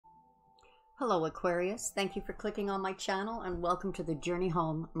Hello Aquarius, thank you for clicking on my channel and welcome to the journey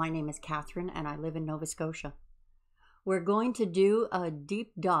home. My name is Catherine and I live in Nova Scotia. We're going to do a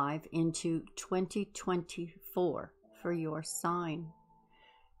deep dive into 2024 for your sign.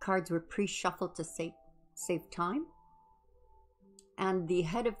 Cards were pre-shuffled to save time, and the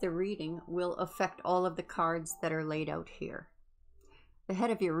head of the reading will affect all of the cards that are laid out here. The head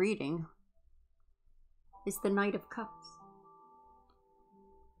of your reading is the Knight of Cups.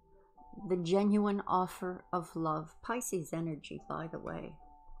 The genuine offer of love. Pisces energy, by the way.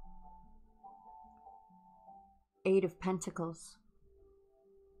 Eight of Pentacles.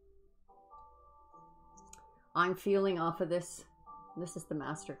 I'm feeling off of this. This is the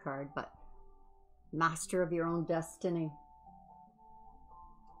Master card, but master of your own destiny.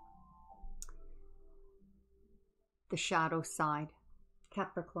 The shadow side.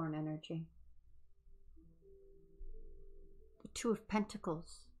 Capricorn energy. The Two of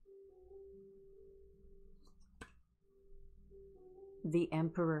Pentacles. The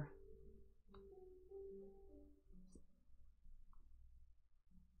Emperor.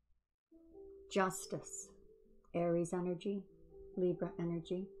 Justice. Aries energy. Libra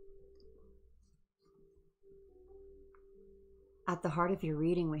energy. At the heart of your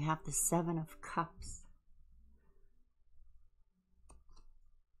reading, we have the Seven of Cups,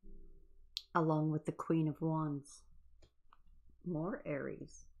 along with the Queen of Wands. More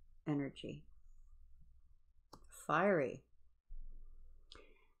Aries energy. Fiery.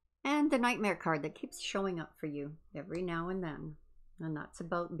 And the Nightmare card that keeps showing up for you every now and then. And that's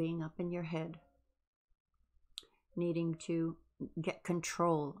about being up in your head. Needing to get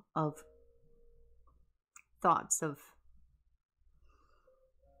control of thoughts of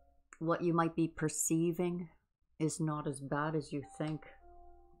what you might be perceiving is not as bad as you think.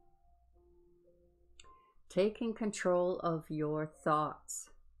 Taking control of your thoughts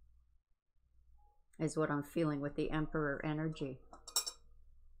is what I'm feeling with the Emperor energy.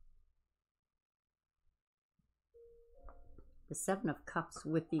 The Seven of Cups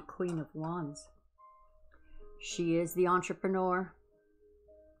with the Queen of Wands. She is the entrepreneur,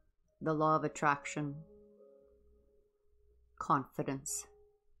 the law of attraction, confidence.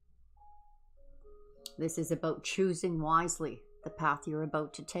 This is about choosing wisely the path you're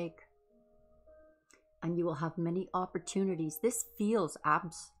about to take. And you will have many opportunities. This feels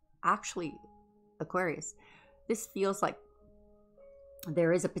actually, Aquarius, this feels like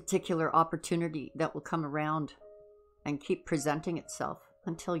there is a particular opportunity that will come around and keep presenting itself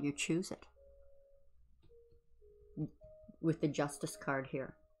until you choose it. With the Justice card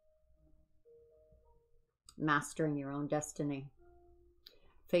here. Mastering your own destiny.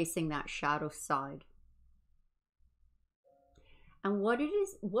 Facing that shadow side. And what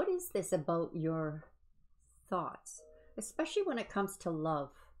is this about your thoughts? Especially when it comes to love.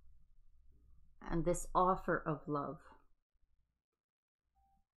 And this offer of love.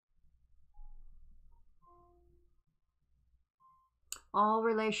 All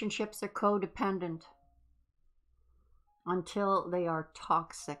relationships are codependent until they are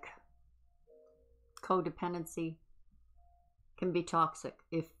toxic. Codependency can be toxic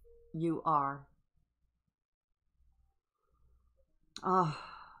if you are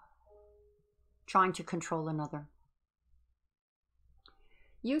trying to control another.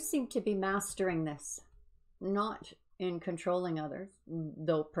 You seem to be mastering this, not in controlling others,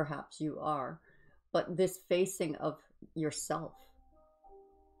 though perhaps you are, but this facing of yourself.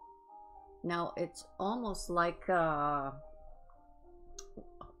 Now, it's almost like, I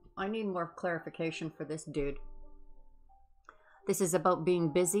need more clarification for this dude. This is about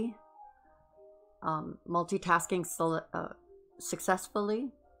being busy, multitasking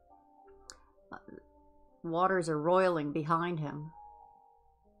successfully. Waters are roiling behind him.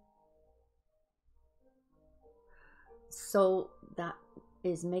 So that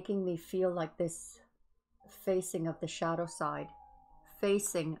is making me feel like this facing of the shadow side.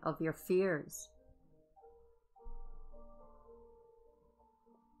 Facing of your fears.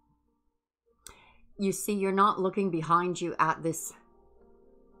 You see, you're not looking behind you at this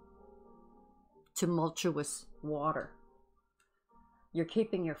tumultuous water. You're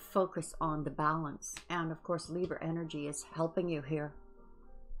keeping your focus on the balance. And of course, Libra energy is helping you here.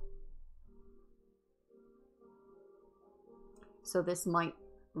 So this might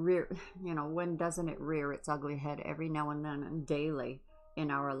rear, when doesn't it rear its ugly head? Every now and then, and daily in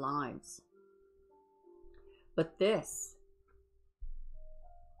our lives. But this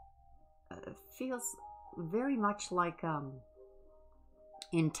feels very much like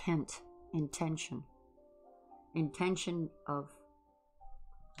intention of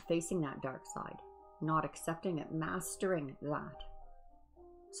facing that dark side, not accepting it, mastering that.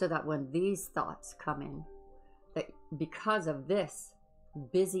 so that when these thoughts come in, that because of this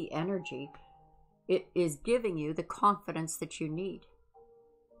busy energy, it is giving you the confidence that you need,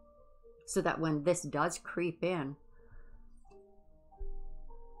 so that when this does creep in,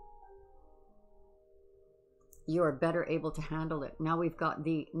 you are better able to handle it. Now we've got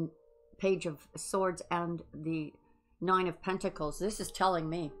the Page of Swords and the Nine of Pentacles. This is telling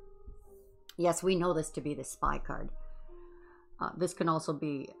me, yes, we know this to be the spy card. This can also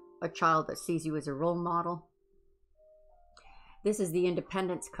be a child that sees you as a role model. This is the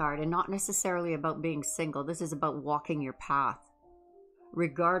Independence card, and not necessarily about being single. This is about walking your path,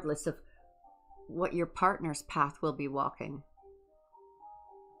 regardless of what your partner's path will be walking.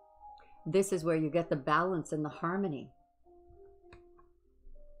 This is where you get the balance and the harmony.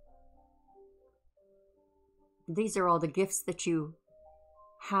 These are all the gifts that you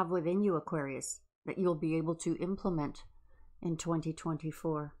have within you, Aquarius, that you'll be able to implement in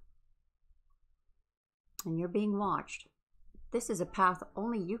 2024. And you're being watched. This is a path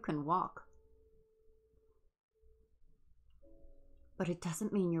only you can walk. But it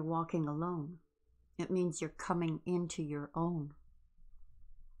doesn't mean you're walking alone. It means you're coming into your own.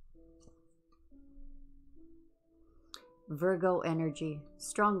 Virgo energy,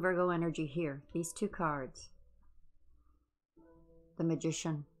 strong Virgo energy here. These two cards. The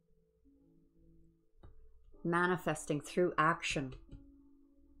Magician. Manifesting through action.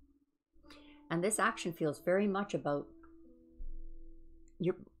 And this action feels very much about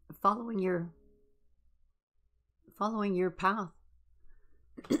you're following your path.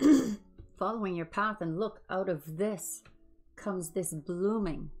 Following your path, and look, out of this comes this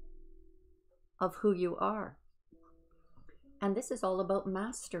blooming of who you are. And this is all about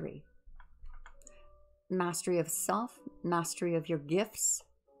mastery. Mastery of self, mastery of your gifts.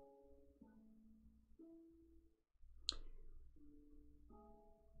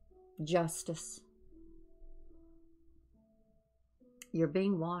 Justice. You're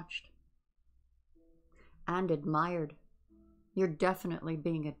being watched and admired. You're definitely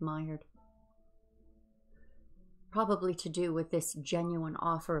being admired. Probably to do with this genuine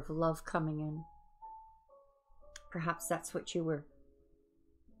offer of love coming in. Perhaps that's what you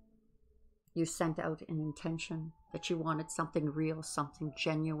sent out in intention, that you wanted something real, something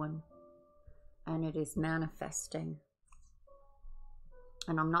genuine, and it is manifesting.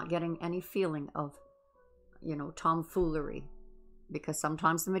 And I'm not getting any feeling of, tomfoolery, because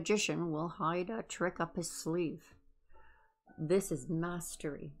sometimes the magician will hide a trick up his sleeve. This is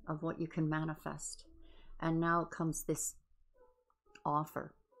mastery of what you can manifest. And now comes this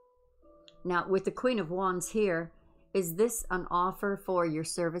offer. Now, with the Queen of Wands here, is this an offer for your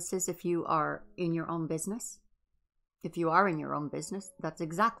services if you are in your own business? If you are in your own business, that's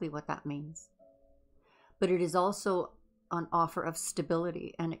exactly what that means. But it is also an offer of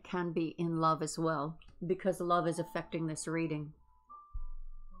stability, and it can be in love as well, because love is affecting this reading.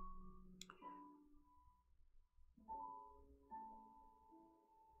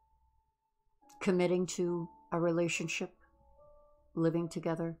 Committing to a relationship, living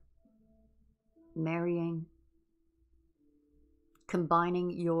together, marrying, combining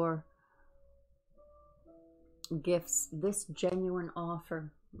your gifts, this genuine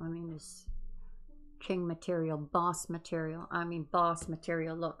offer. I mean, this king material, boss material. Boss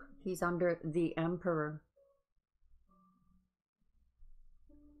material. Look, he's under the Emperor.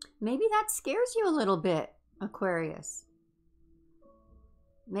 Maybe that scares you a little bit, Aquarius.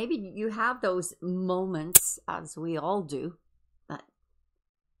 Maybe you have those moments, as we all do, that,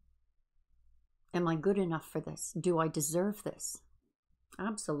 am I good enough for this? Do I deserve this?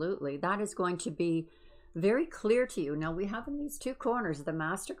 Absolutely. That is going to be very clear to you. Now, we have in these two corners the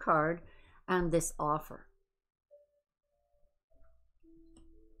Master card and this offer.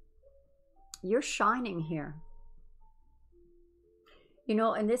 You're shining here.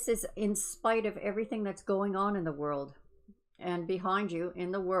 And this is in spite of everything that's going on in the world. And behind you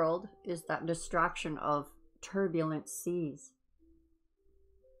in the world is that distraction of turbulent seas.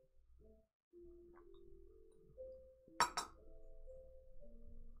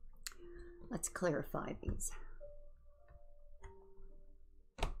 Let's clarify these.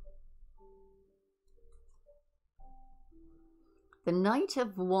 The Knight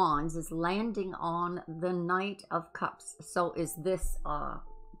of Wands is landing on the Knight of Cups. So is this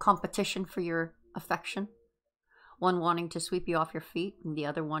competition for your affection? One wanting to sweep you off your feet, and the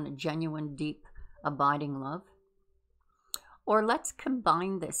other one a genuine, deep, abiding love? Or let's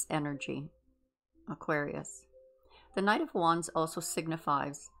combine this energy, Aquarius. The Knight of Wands also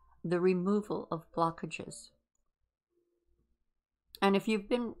signifies the removal of blockages. And if you've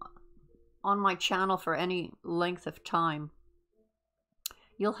been on my channel for any length of time,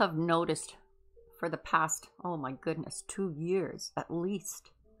 You'll have noticed for the past, oh my goodness, 2 years at least,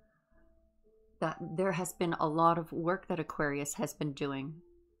 that there has been a lot of work that Aquarius has been doing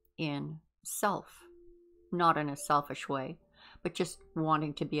in self, not in a selfish way, but just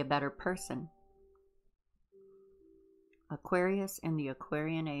wanting to be a better person. Aquarius in the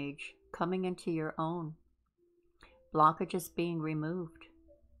Aquarian age, coming into your own. Blockages being removed.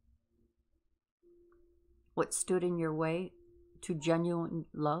 What stood in your way to genuine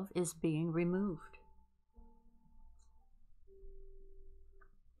love is being removed.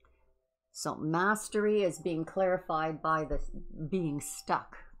 So mastery is being clarified by the being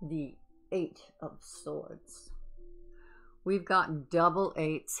stuck, the 8 of Swords. We've got double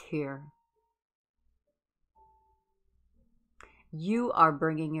 8s here. You are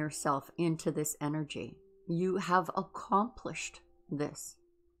bringing yourself into this energy. You have accomplished this.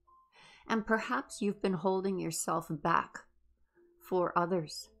 And perhaps you've been holding yourself back for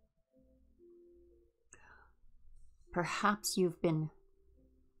others. Perhaps you've been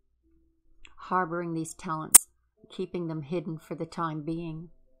harboring these talents, keeping them hidden for the time being,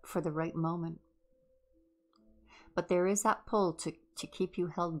 for the right moment. But there is that pull to keep you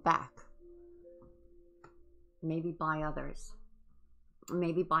held back. Maybe by others.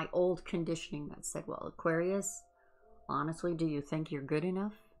 Maybe by old conditioning that said, well, Aquarius, honestly, do you think you're good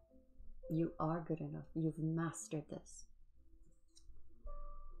enough? You are good enough. You've mastered this.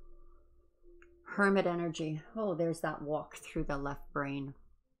 Hermit energy. Oh, there's that walk through the left brain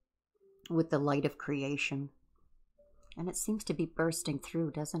with the light of creation. And it seems to be bursting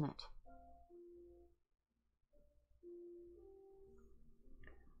through, doesn't it?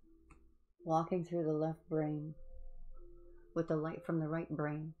 Walking through the left brain with the light from the right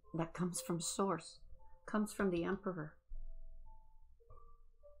brain that comes from source, comes from the Emperor.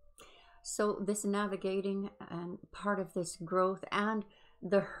 So this navigating and part of this growth and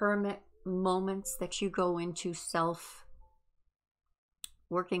the hermit moments that you go into self,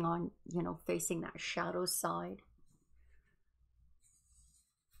 working on, facing that shadow side,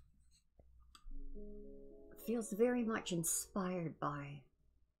 feels very much inspired by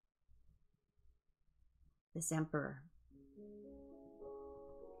this Emperor.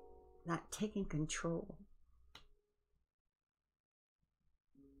 That taking control.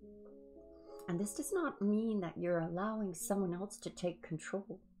 And this does not mean that you're allowing someone else to take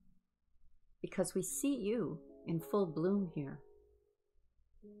control, because we see you in full bloom here.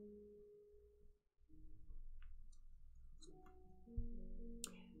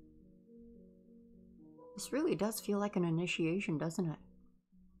 This really does feel like an initiation, doesn't it?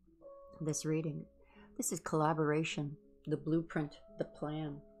 This reading. This is collaboration, the blueprint, the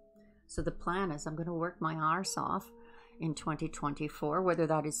plan. So the plan is I'm going to work my arse off in 2024, whether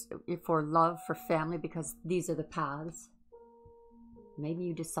that is for love, for family, because these are the paths. Maybe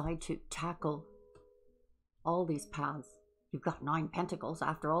you decide to tackle all these paths. You've got 9 pentacles.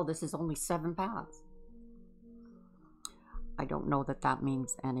 After all, this is only 7 paths. I don't know that that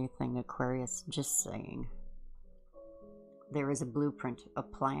means anything, Aquarius. Just saying. There is a blueprint, a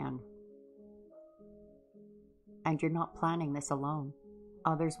plan. And you're not planning this alone.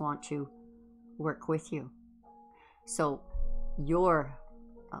 Others want to work with you. So your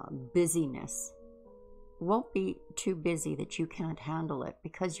busyness won't be too busy that you can't handle it,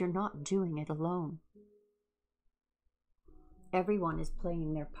 because you're not doing it alone. Everyone is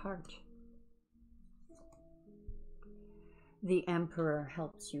playing their part. The Emperor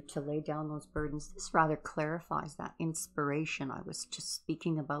helps you to lay down those burdens. This rather clarifies that inspiration I was just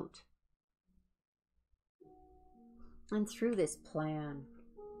speaking about. And through this plan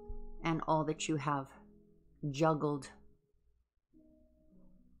and all that you have juggled,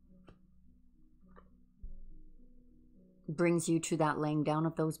 brings you to that laying down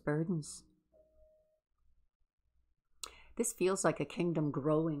of those burdens. This feels like a kingdom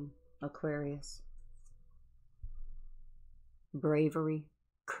growing, Aquarius. Bravery,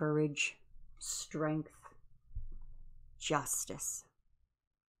 courage, strength, justice.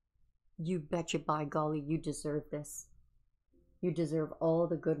 You betcha by golly, you deserve this. You deserve all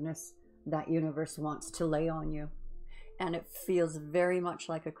the goodness that universe wants to lay on you. And it feels very much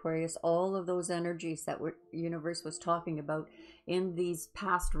like, Aquarius, all of those energies that universe was talking about in these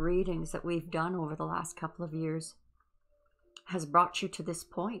past readings that we've done over the last couple of years has brought you to this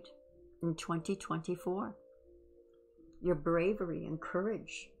point in 2024. Your bravery and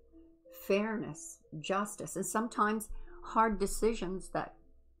courage, fairness, justice, and sometimes hard decisions that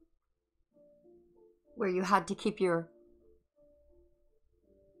where you had to keep your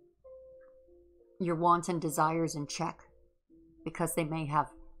wants and desires in check because they may have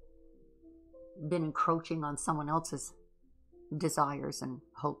been encroaching on someone else's desires and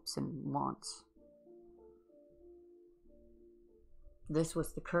hopes and wants. This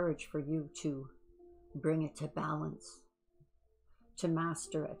was the courage for you to bring it to balance, to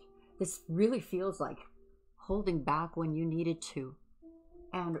master it. This really feels like holding back when you needed to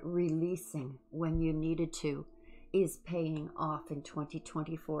and releasing when you needed to is paying off in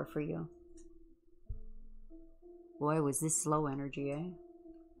 2024 for you. Boy, was this slow energy, eh?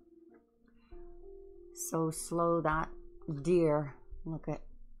 So slow that deer, look at,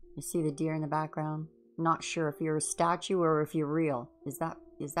 you see the deer in the background? Not sure if you're a statue or if you're real. Is that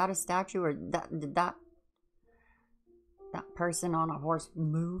a statue, or did that person on a horse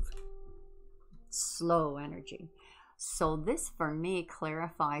move? Slow energy. So this for me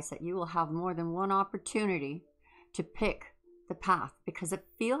clarifies that you will have more than one opportunity to pick the path, because it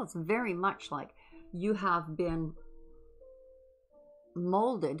feels very much like you have been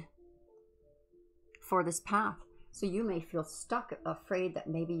molded for this path. So you may feel stuck, afraid that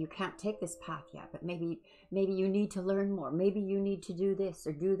maybe you can't take this path yet, but maybe you need to learn more. Maybe you need to do this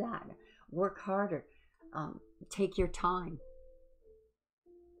or do that. Work harder. Take your time.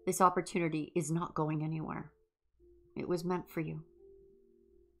 This opportunity is not going anywhere. It was meant for you.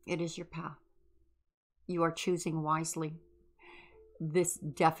 It is your path. You are choosing wisely. This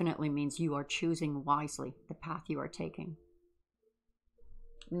definitely means you are choosing wisely the path you are taking.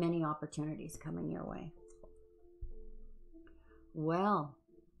 Many opportunities coming your way. Well,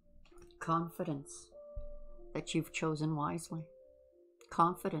 confidence that you've chosen wisely.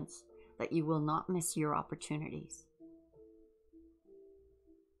 Confidence that you will not miss your opportunities.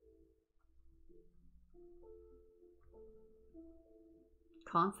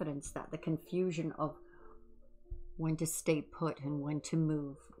 Confidence that the confusion of when to stay put and when to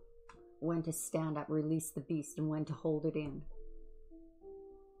move, when to stand up, release the beast, and when to hold it in.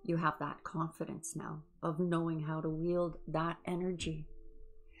 You have that confidence now of knowing how to wield that energy.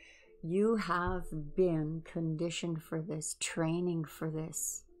 You have been conditioned for this, training for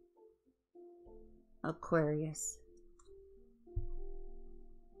this, Aquarius.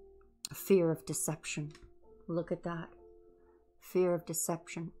 Fear of deception. Look at that. Fear of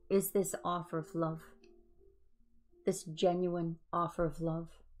deception. Is this offer of love, this genuine offer of love,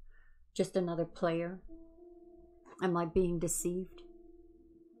 just another player? Am I being deceived?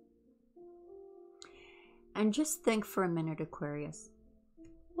 And just think for a minute, Aquarius.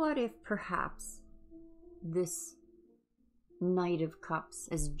 What if perhaps this Knight of Cups,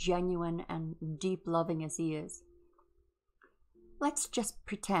 as genuine and deep loving as he is, let's just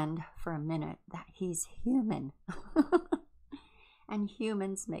pretend for a minute that he's human. And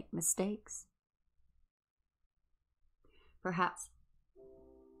humans make mistakes. Perhaps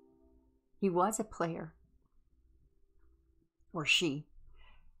he was a player. Or she.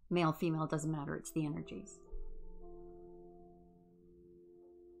 Male, female, doesn't matter. It's the energies.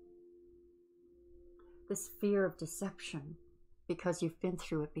 This fear of deception, because you've been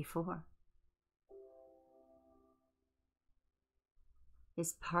through it before,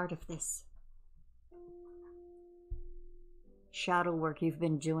 is part of this shadow work you've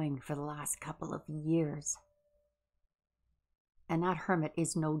been doing for the last couple of years. And that hermit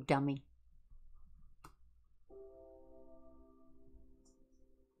is no dummy.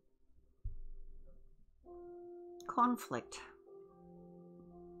 Conflict.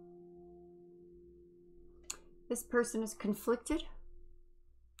 This person is conflicted,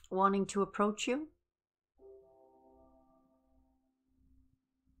 wanting to approach you.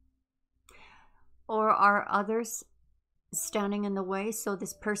 Or are others standing in the way? So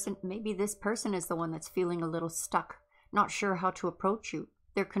this person, maybe this person is the one that's feeling a little stuck, not sure how to approach you.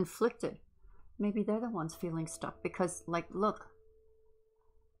 They're conflicted. Maybe they're the ones feeling stuck because, like, look,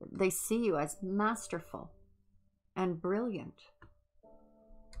 they see you as masterful and brilliant.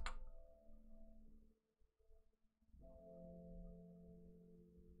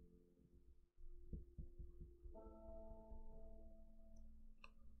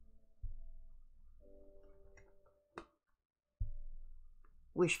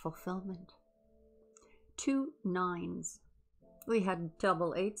 Wish fulfillment. 2 9s. We had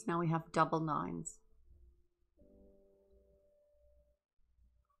double 8s, now we have double 9s.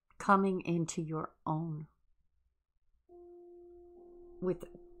 Coming into your own with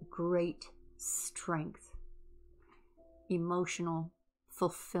great strength, emotional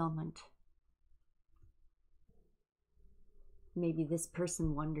fulfillment. Maybe this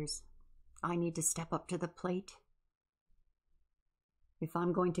person wonders, I need to step up to the plate. If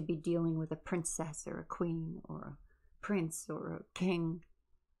I'm going to be dealing with a princess or a queen or a prince or a king,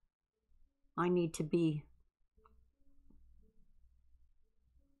 I need to be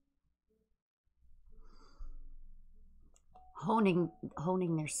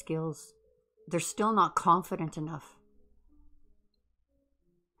honing their skills. They're still not confident enough.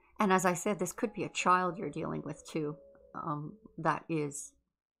 And as I said, this could be a child you're dealing with too. That is,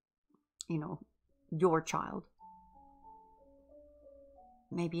 your child.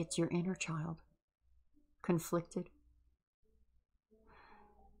 Maybe it's your inner child, conflicted.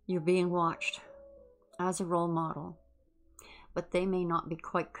 You're being watched as a role model, but they may not be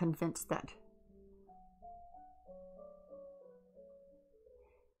quite convinced that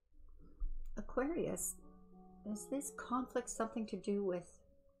Aquarius, is this conflict something to do with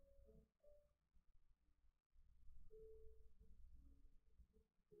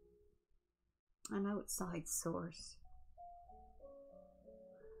an outside source?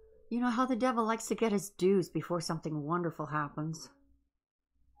 You know how the devil likes to get his dues before something wonderful happens.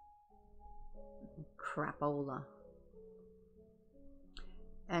 Crapola.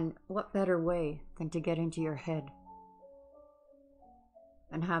 And what better way than to get into your head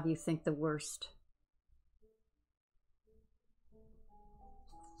and have you think the worst?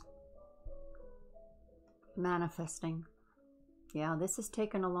 Manifesting. Yeah, this has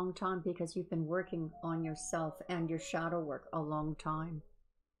taken a long time because you've been working on yourself and your shadow work a long time.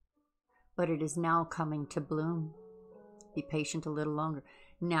 But it is now coming to bloom. Be patient a little longer.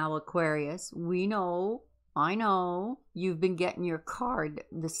 Now, Aquarius, we know, I know, you've been getting your card,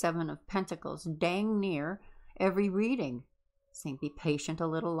 the Seven of Pentacles, dang near every reading. Saying, be patient a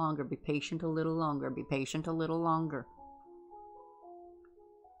little longer, be patient a little longer, be patient a little longer.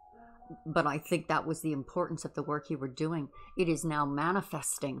 But I think that was the importance of the work you were doing. It is now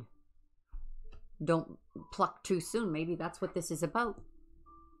manifesting. Don't pluck too soon. Maybe that's what this is about.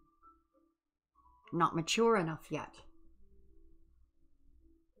 Not mature enough yet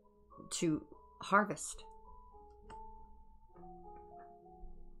to harvest.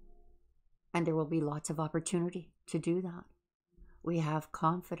 And there will be lots of opportunity to do that. We have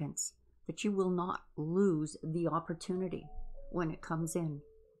confidence that you will not lose the opportunity when it comes in.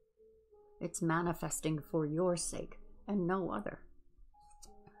 It's manifesting for your sake and no other.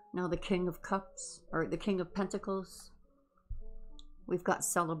 Now the King of Cups, or the King of Pentacles, we've got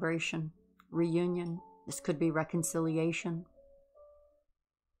celebration, reunion. This could be reconciliation.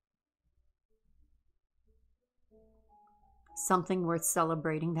 Something worth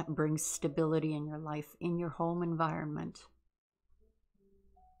celebrating that brings stability in your life, in your home environment.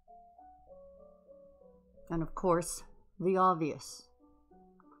 And of course, the obvious.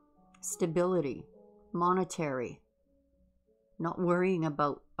 Stability, monetary, not worrying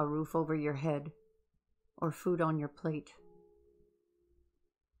about a roof over your head or food on your plate.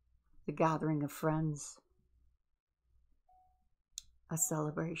 The gathering of friends, a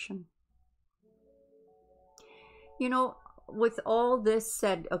celebration. You know, with all this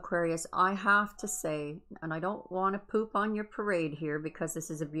said, Aquarius, I have to say, and I don't want to poop on your parade here because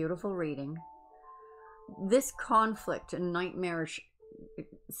this is a beautiful reading, this conflict and nightmarish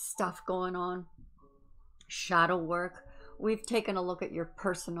stuff going on, shadow work, we've taken a look at your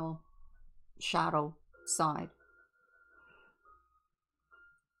personal shadow side.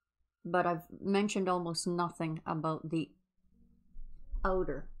 But I've mentioned almost nothing about the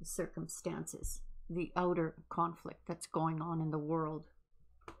outer circumstances, the outer conflict that's going on in the world.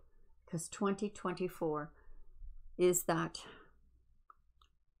 Because 2024 is that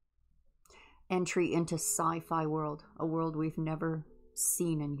entry into sci-fi world, a world we've never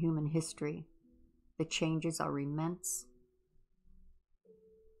seen in human history. The changes are immense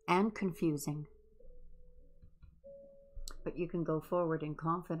and confusing. But you can go forward in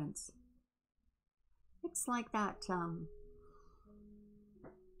confidence. It's like that,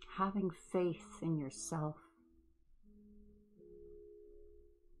 having faith in yourself.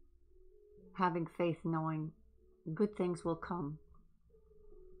 Having faith knowing good things will come.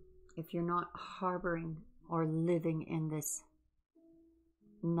 If you're not harboring or living in this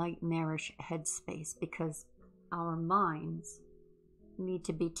nightmarish headspace, because our minds need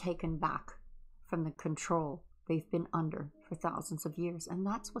to be taken back from the control they've been under for thousands of years. And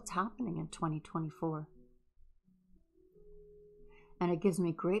that's what's happening in 2024. And it gives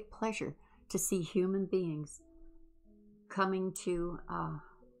me great pleasure to see human beings coming to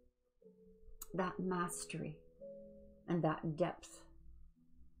that mastery and that depth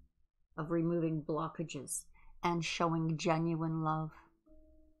of removing blockages and showing genuine love.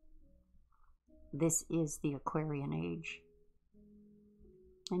 This is the Aquarian age.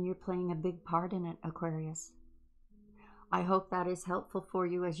 And you're playing a big part in it, Aquarius. I hope that is helpful for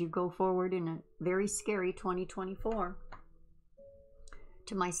you as you go forward in a very scary 2024.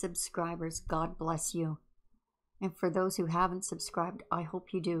 To my subscribers, God bless you. And for those who haven't subscribed, I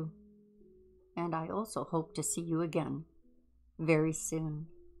hope you do. And I also hope to see you again very soon.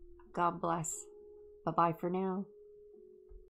 God bless. Bye-bye for now.